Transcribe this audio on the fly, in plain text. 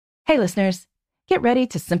Hey listeners, get ready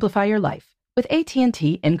to simplify your life with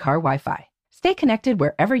AT&T in-car Wi-Fi. Stay connected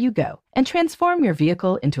wherever you go and transform your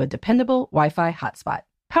vehicle into a dependable Wi-Fi hotspot.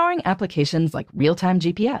 Powering applications like real-time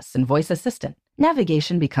GPS and voice assistant,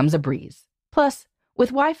 navigation becomes a breeze. Plus,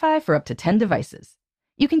 with Wi-Fi for up to 10 devices,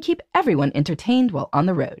 you can keep everyone entertained while on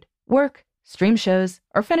the road, work, stream shows,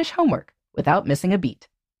 or finish homework without missing a beat.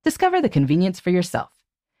 Discover the convenience for yourself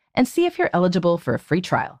and see if you're eligible for a free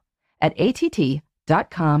trial at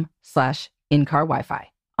att.com/in-car Wi-Fi.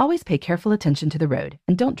 Always pay careful attention to the road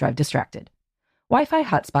and don't drive distracted. Wi-Fi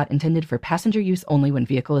hotspot intended for passenger use only when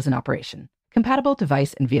vehicle is in operation. Compatible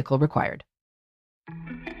device and vehicle required.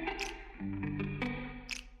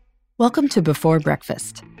 Welcome to Before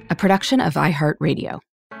Breakfast, a production of iHeartRadio.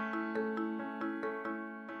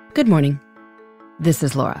 Good morning. This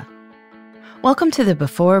is Laura. Welcome to the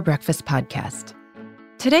Before Breakfast podcast.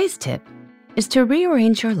 Today's tip is to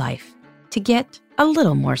rearrange your life to get a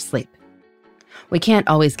little more sleep. We can't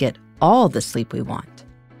always get all the sleep we want,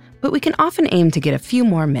 but we can often aim to get a few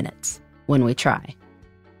more minutes when we try.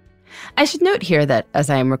 I should note here that as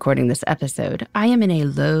I am recording this episode, I am in a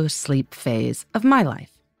low sleep phase of my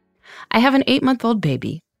life. I have an 8-month-old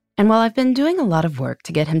baby, and while I've been doing a lot of work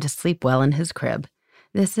to get him to sleep well in his crib,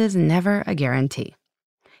 this is never a guarantee.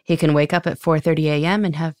 He can wake up at 4:30 a.m.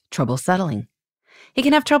 and have trouble settling. He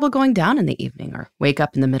can have trouble going down in the evening or wake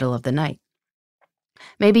up in the middle of the night.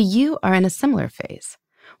 Maybe you are in a similar phase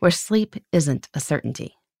where sleep isn't a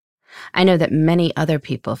certainty. I know that many other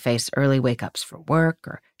people face early wake-ups for work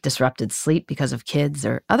or disrupted sleep because of kids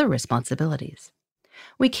or other responsibilities.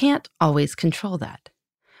 We can't always control that,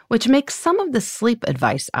 which makes some of the sleep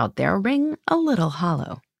advice out there ring a little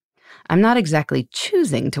hollow. I'm not exactly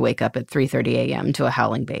choosing to wake up at 3:30 a.m. to a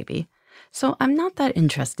howling baby, so I'm not that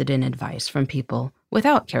interested in advice from people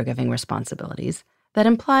without caregiving responsibilities that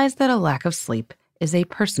implies that a lack of sleep is a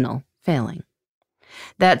personal failing.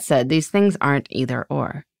 That said, these things aren't either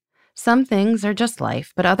or. Some things are just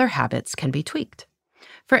life, but other habits can be tweaked.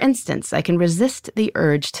 For instance, I can resist the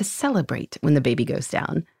urge to celebrate when the baby goes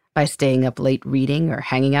down by staying up late reading or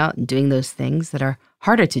hanging out and doing those things that are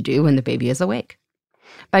harder to do when the baby is awake.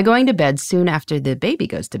 By going to bed soon after the baby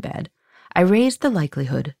goes to bed, I raise the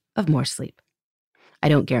likelihood of more sleep. I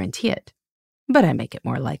don't guarantee it, but I make it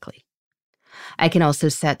more likely. I can also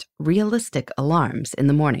set realistic alarms in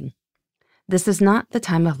the morning. This is not the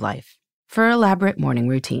time of life for elaborate morning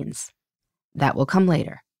routines. That will come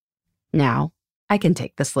later. Now, I can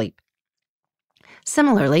take the sleep.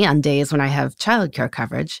 Similarly, on days when I have childcare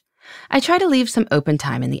coverage, I try to leave some open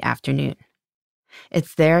time in the afternoon.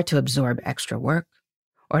 It's there to absorb extra work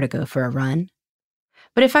or to go for a run.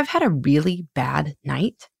 But if I've had a really bad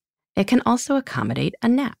night, it can also accommodate a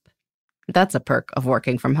nap. That's a perk of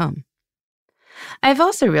working from home. I've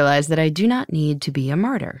also realized that I do not need to be a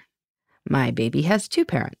martyr. My baby has 2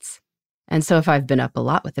 parents, and so if I've been up a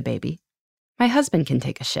lot with the baby, my husband can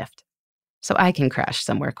take a shift, so I can crash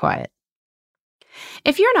somewhere quiet.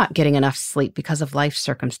 If you're not getting enough sleep because of life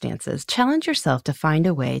circumstances, challenge yourself to find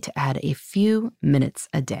a way to add a few minutes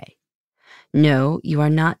a day. No, you are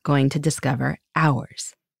not going to discover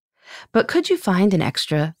hours. But could you find an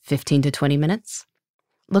extra 15 to 20 minutes?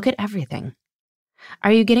 Look at everything.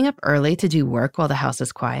 Are you getting up early to do work while the house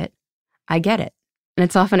is quiet? I get it, and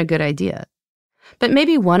it's often a good idea. But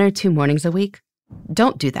maybe 1 or 2 mornings a week,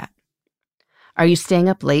 don't do that. Are you staying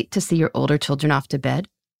up late to see your older children off to bed?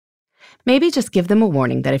 Maybe just give them a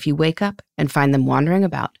warning that if you wake up and find them wandering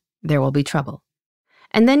about, there will be trouble.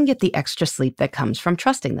 And then get the extra sleep that comes from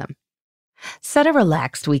trusting them. Set a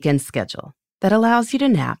relaxed weekend schedule that allows you to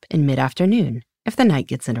nap in mid-afternoon if the night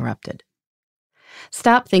gets interrupted.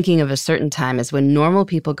 Stop thinking of a certain time as when normal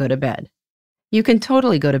people go to bed. You can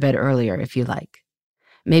totally go to bed earlier if you like.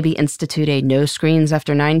 Maybe institute a no screens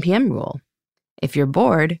after 9 p.m. rule. If you're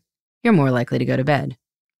bored, you're more likely to go to bed.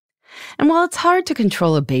 And while it's hard to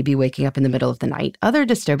control a baby waking up in the middle of the night, other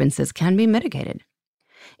disturbances can be mitigated.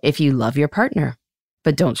 If you love your partner,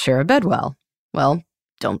 but don't share a bed well,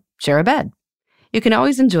 don't share a bed. You can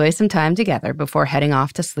always enjoy some time together before heading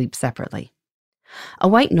off to sleep separately. A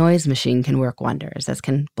white noise machine can work wonders, as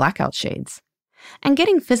can blackout shades. And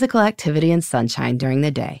getting physical activity and sunshine during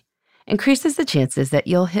the day increases the chances that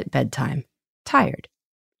you'll hit bedtime tired.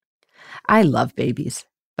 I love babies,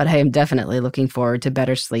 but I am definitely looking forward to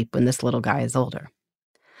better sleep when this little guy is older.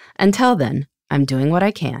 Until then, I'm doing what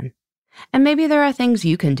I can, and maybe there are things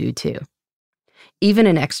you can do too. Even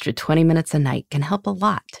an extra 20 minutes a night can help a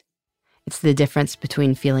lot. It's the difference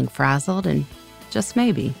between feeling frazzled and just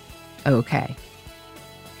maybe okay.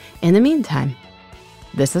 In the meantime,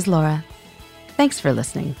 this is Laura. Thanks for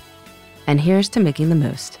listening, and here's to making the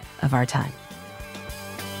most of our time.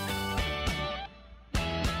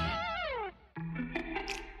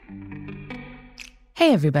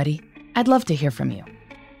 Hey, everybody. I'd love to hear from you.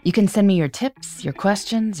 You can send me your tips, your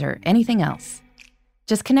questions, or anything else.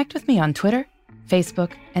 Just connect with me on Twitter,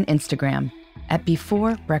 Facebook, and Instagram at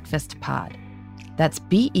Before Breakfast Pod. That's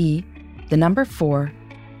BE, the number 4,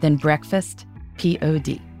 then breakfast,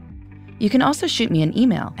 POD. You can also shoot me an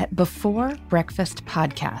email at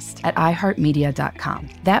beforebreakfastpodcast@iheartmedia.com.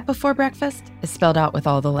 That Before Breakfast is spelled out with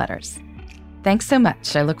all the letters. Thanks so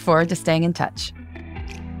much. I look forward to staying in touch.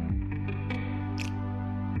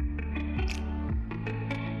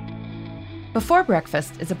 Before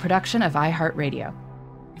Breakfast is a production of iHeartRadio.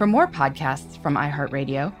 For more podcasts from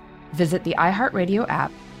iHeartRadio, visit the iHeartRadio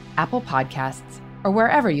app, Apple Podcasts, or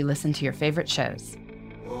wherever you listen to your favorite shows.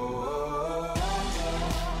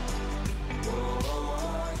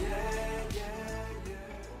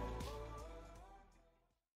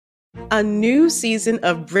 A new season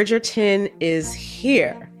of Bridgerton is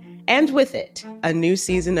here. And with it, a new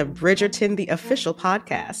season of Bridgerton, the official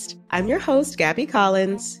podcast. I'm your host, Gabby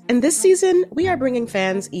Collins, and this season, we are bringing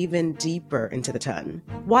fans even deeper into the ton.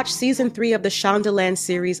 Watch season 3 of the Shondaland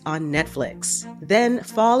series on Netflix. Then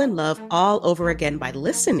fall in love all over again by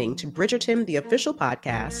listening to Bridgerton, the official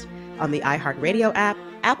podcast, on the iHeartRadio app,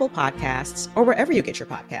 Apple Podcasts, or wherever you get your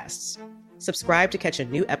podcasts. Subscribe to catch a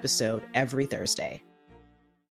new episode every Thursday.